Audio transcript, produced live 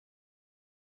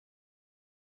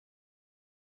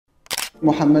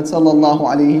Muhammad sallallahu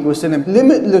alaihi wasallam,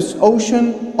 limitless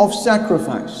ocean of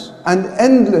sacrifice and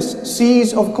endless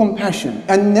seas of compassion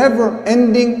and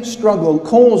never-ending struggle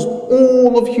caused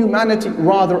all of humanity,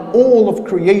 rather all of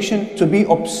creation, to be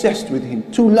obsessed with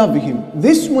him, to love him.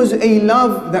 This was a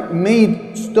love that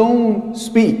made stone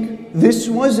speak. This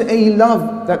was a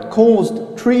love that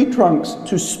caused tree trunks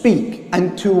to speak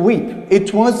and to weep.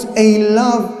 It was a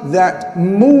love that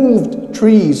moved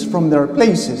trees from their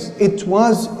places. It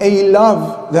was a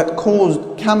love that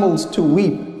caused camels to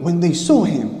weep when they saw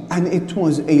him. And it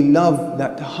was a love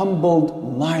that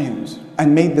humbled lions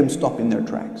and made them stop in their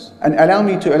tracks. And allow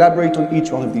me to elaborate on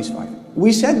each one of these five.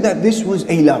 We said that this was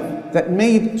a love that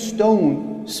made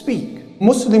stone speak.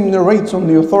 Muslim narrates on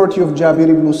the authority of Jabir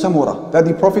ibn Samurah that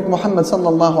the Prophet Muhammad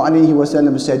sallallahu alaihi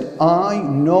wasallam said, I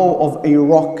know of a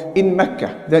rock in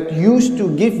Mecca that used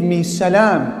to give me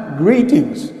salam,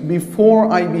 greetings,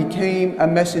 before I became a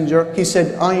messenger. He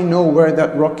said, I know where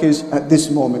that rock is at this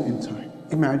moment in time.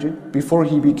 Imagine, before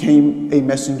he became a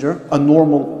messenger, a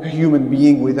normal human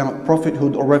being without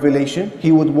prophethood or revelation,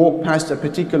 he would walk past a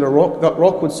particular rock. That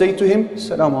rock would say to him,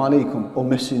 Assalamu alaikum, O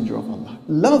Messenger of Allah.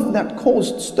 Love that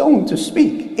caused stone to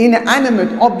speak.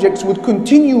 Inanimate objects would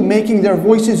continue making their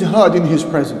voices heard in his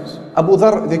presence. Abu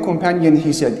Dharr, the companion,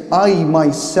 he said, I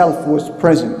myself was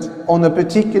present on a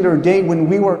particular day when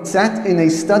we were sat in a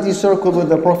study circle with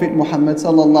the Prophet Muhammad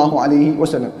sallallahu alaihi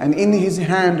wasallam, and in his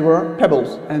hand were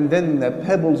pebbles, and then the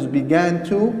pebbles began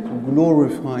to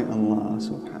glorify Allah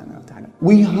subhanahu wa ta'ala.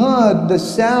 We heard the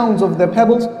sounds of the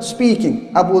pebbles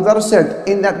speaking. Abu Dharr said,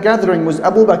 in that gathering was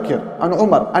Abu Bakr and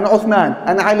Umar and Uthman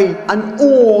and Ali, and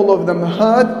all of them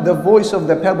heard the voice of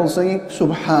the pebbles saying,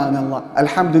 Subhanallah,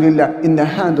 Alhamdulillah, in the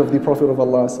hand of the Prophet of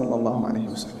Allah sallallahu alaihi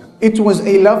wasallam. It was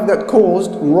a love that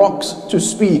caused rocks to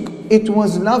speak. It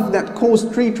was love that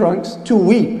caused tree trunks to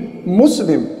weep.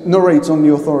 Muslim narrates on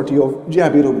the authority of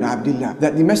Jabir ibn Abdullah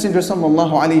that the Messenger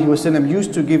sallallahu alaihi wasallam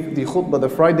used to give the khutbah, the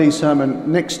Friday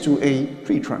sermon, next to a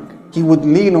tree trunk. He would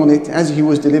lean on it as he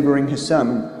was delivering his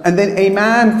sermon. And then a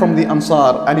man from the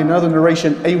Ansar, and in another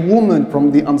narration, a woman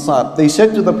from the Ansar, they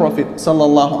said to the Prophet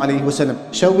sallallahu alaihi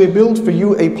wasallam, shall we build for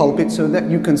you a pulpit so that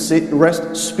you can sit,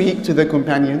 rest, speak to the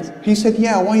companions? He said,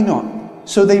 yeah, why not?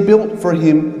 So they built for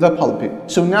him the pulpit.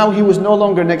 So now he was no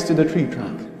longer next to the tree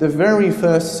trunk. The very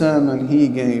first sermon he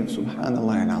gave,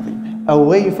 subhanallah al-azim,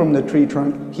 away from the tree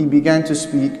trunk, he began to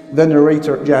speak. The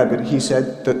narrator, Jabir, he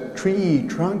said, the tree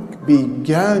trunk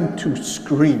began to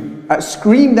scream. A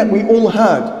scream that we all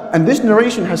heard. And this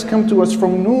narration has come to us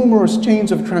from numerous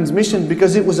chains of transmission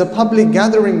because it was a public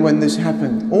gathering when this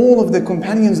happened. All of the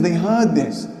companions, they heard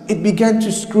this. It began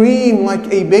to scream like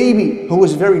a baby who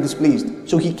was very displeased.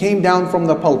 So he came down from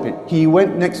the pulpit. He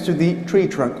went next to the tree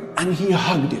trunk and he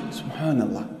hugged it,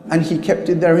 subhanallah. And he kept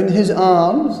it there in his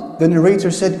arms. The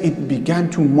narrator said it began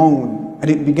to moan and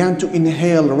it began to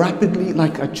inhale rapidly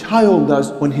like a child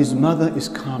does when his mother is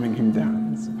calming him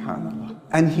down, subhanallah.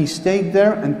 And he stayed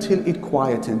there until it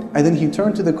quietened. And then he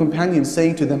turned to the companions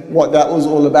saying to them what that was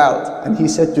all about. And he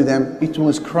said to them, it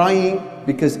was crying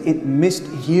because it missed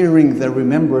hearing the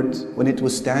remembrance when I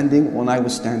was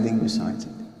standing beside it.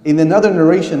 In another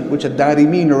narration, which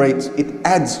Ad-Darimi narrates, it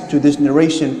adds to this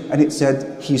narration, and it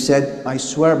said, he said, I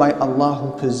swear by Allah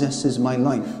who possesses my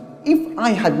life, if I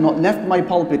had not left my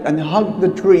pulpit and hugged the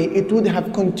tree, it would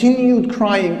have continued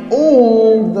crying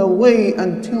all the way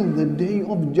until the day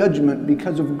of judgment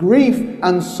because of grief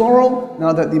and sorrow,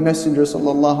 now that the Messenger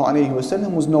sallallahu alaihi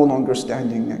wasallam was no longer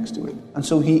standing next to it. And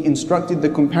so he instructed the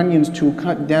companions to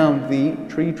cut down the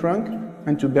tree trunk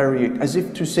and to bury it, as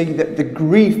if to say that the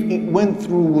grief it went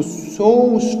through was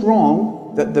so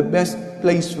strong that the best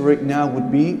place for it now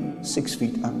would be 6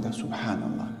 feet under,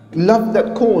 subhanallah. Love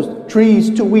that caused trees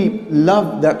to weep.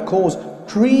 Love that caused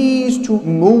trees to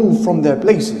move from their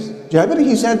places. Jabir,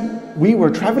 he said, we were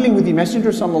traveling with the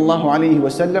Messenger sallallahu alaihi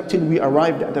wasallam till we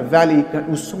arrived at a valley that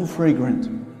was so fragrant.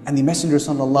 And the Messenger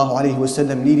sallallahu alaihi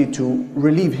wasallam needed to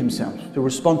relieve himself, to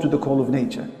respond to the call of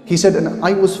nature. He said, and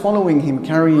I was following him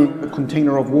carrying a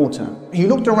container of water. He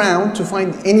looked around to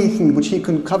find anything which he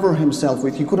could cover himself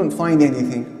with. He couldn't find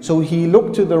anything. So he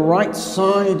looked to the right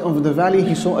side of the valley.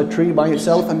 He saw a tree by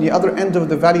itself, and the other end of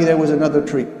the valley there was another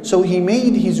tree. So he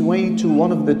made his way to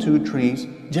one of the two trees.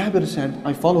 Jabir said,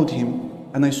 I followed him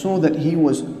and I saw that he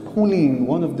was pulling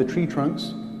one of the tree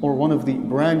trunks or one of the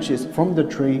branches from the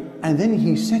tree, and then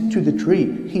he said to the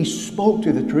tree, he spoke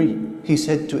to the tree. He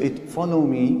said to it, follow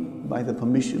me by the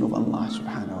permission of Allah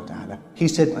subhanahu wa ta'ala. He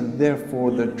said, and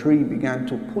therefore the tree began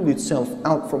to pull itself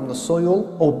out from the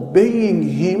soil, obeying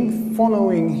him,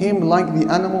 following him like the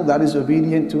animal that is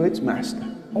obedient to its master.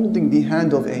 holding the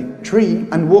hand of a tree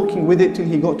and walking with it till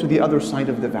he got to the other side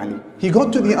of the valley. He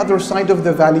got to the other side of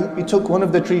the valley, he took one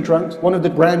of the tree trunks, one of the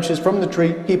branches from the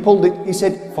tree, he pulled it, he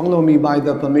said, "Follow me by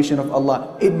the permission of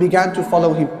Allah." It began to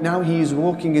follow him. Now he is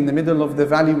walking in the middle of the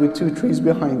valley with two trees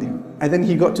behind him. And then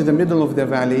he got to the middle of the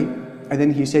valley, and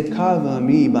then he said, "Cover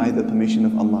me by the permission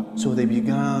of Allah." So they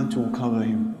began to cover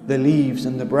him, the leaves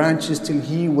and the branches, till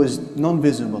he was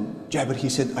non-visible. Jabir, he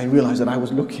said, I realized that I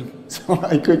was looking. So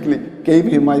I quickly gave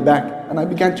him my back and I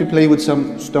began to play with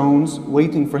some stones,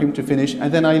 waiting for him to finish. And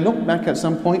then I looked back at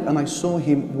some point and I saw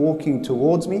him walking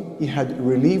towards me. He had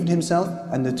relieved himself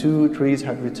and the two trees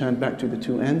had returned back to the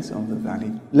two ends of the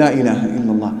valley. La ilaha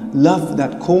illallah. Love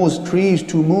that caused trees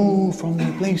to move from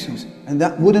their places. And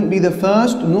that wouldn't be the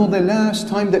first nor the last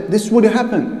time that this would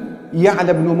happen. Ya'la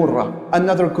ibn Murrah,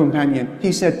 another companion,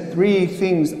 he said, 3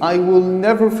 things I will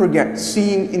never forget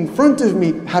seeing in front of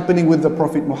me happening with the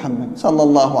Prophet Muhammad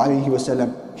sallallahu alaihi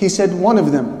wasallam. He said one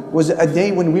of them was a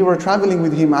day when we were traveling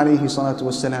with him alayhi salatu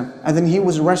wasalam, and then he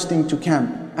was resting to camp,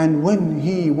 and when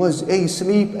he was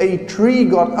asleep, a tree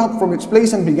got up from its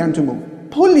place and began to move,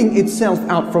 pulling itself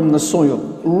out from the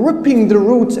soil, ripping the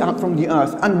roots out from the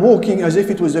earth and walking as if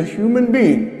it was a human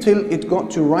being till it got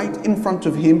to right in front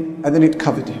of him and then it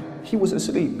covered him. He was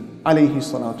asleep, alayhi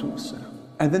salatu wassalam.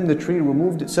 And then the tree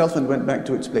removed itself and went back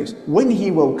to its place. When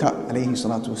he woke up, alayhi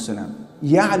salatu wassalam,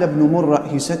 Ya'la ibn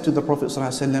Murrah, he said to the Prophet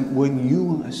sallallahu alaihi wasallam, when you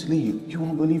were asleep, you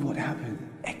won't believe what happened.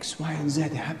 X, Y, and Z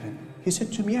happened. He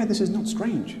said to me, yeah, this is not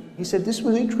strange. He said, this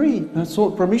was a tree that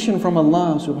sought permission from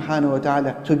Allah subhanahu wa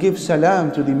ta'ala to give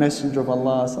salam to the Messenger of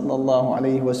Allah sallallahu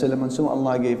alayhi wa sallam, and so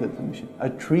Allah gave it permission. A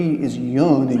tree is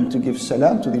yearning to give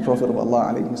salam to the Prophet of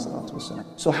Allah alayhi salatu wasalam.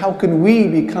 So how can we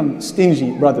become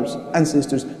stingy, brothers and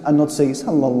sisters, and not say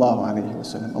sallallahu alayhi wa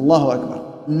sallam? Allahu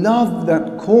Akbar. Love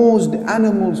that caused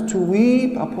animals to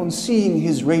weep upon seeing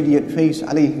his radiant face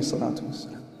alayhi salatu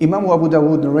wasalam. Imam Abu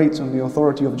Dawood narrates on the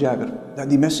authority of Jabir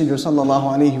that the Messenger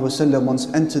sallallahu alayhi wasallam once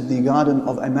entered the garden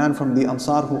of a man from the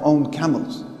Ansar who owned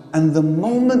camels. And the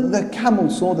moment the camel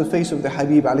saw the face of the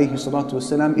Habib alayhi salatu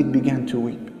wasalam, it began to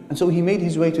weep. And so he made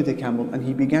his way to the camel and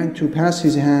he began to pass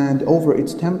his hand over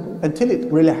its temple until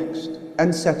it relaxed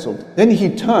and settled. Then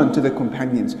he turned to the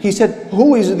companions. He said,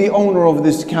 who is the owner of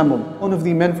this camel? One of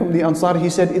the men from the Ansar, he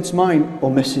said, it's mine, O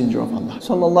Messenger of Allah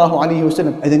sallallahu alayhi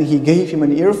wasallam. And then he gave him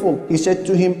an earful. He said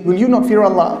to him, will you not fear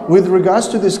Allah with regards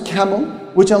to this camel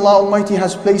which Allah Almighty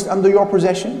has placed under your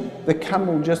possession? The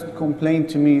camel just complained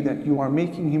to me that you are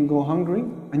making him go hungry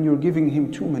and you're giving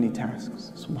him too many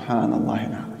tasks.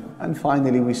 Subhanallah. And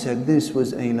finally we said this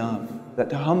was a love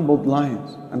that humbled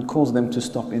lions and caused them to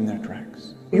stop in their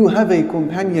tracks. You have a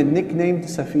companion nicknamed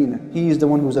Safina. He is the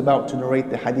one who's about to narrate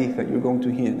the hadith that you're going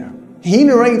to hear now. He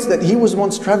narrates that he was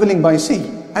once traveling by sea,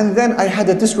 and then I had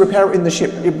a disrepair in the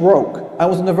ship. It broke. I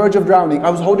was on the verge of drowning. I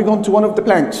was holding on to one of the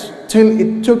planks till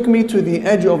it took me to the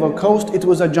edge of a coast. It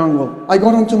was a jungle. I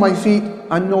got onto my feet,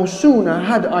 and no sooner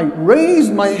had I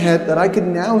raised my head that I could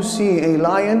now see a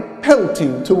lion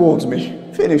pelting towards me.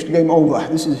 Finished, game over.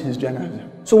 This is his janazah.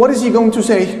 So what is he going to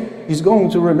say? He's going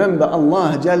to remember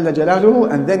Allah Jalla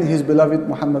Jalaluhu and then his beloved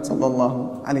Muhammad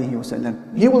sallallahu alayhi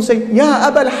wasallam. He will say, Ya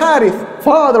Abul Harith,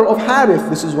 father of Harith.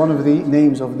 This is one of the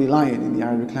names of the lion in the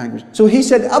Arabic language. So he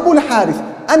said, Abul Harith,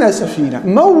 Ana Safina,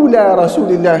 Mawla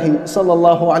Rasulillahi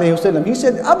sallallahu alayhi wasallam. He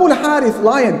said, Abul Harith,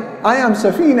 lion, I am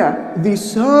Safina, the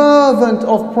servant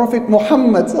of Prophet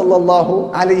Muhammad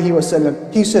sallallahu alayhi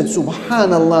wasallam. He said,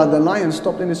 Subhanallah, the lion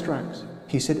stopped in his tracks.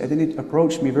 He said, and then it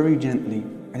approached me very gently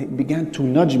and it began to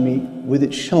nudge me with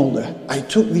its shoulder. I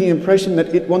took the impression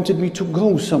that it wanted me to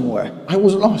go somewhere. I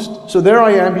was lost. So there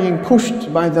I am being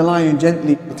pushed by the lion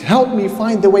gently. It helped me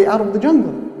find the way out of the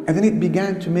jungle. And then it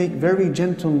began to make very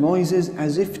gentle noises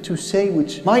as if to say,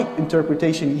 which my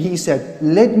interpretation, he said,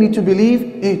 led me to believe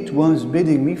it was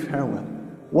bidding me farewell.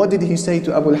 What did he say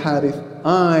to Abu Harith?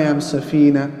 I am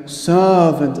Safina,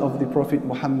 servant of the Prophet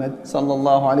Muhammad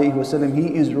sallallahu alayhi wasallam.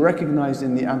 He is recognized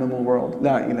in the animal world.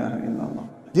 La ilaha illallah.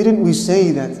 Didn't we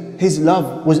say that his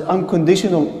love was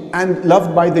unconditional and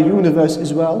loved by the universe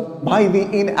as well? By the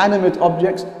inanimate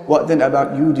objects? What then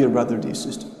about you, dear brother, dear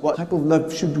sister? What type of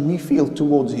love should we feel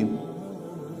towards him?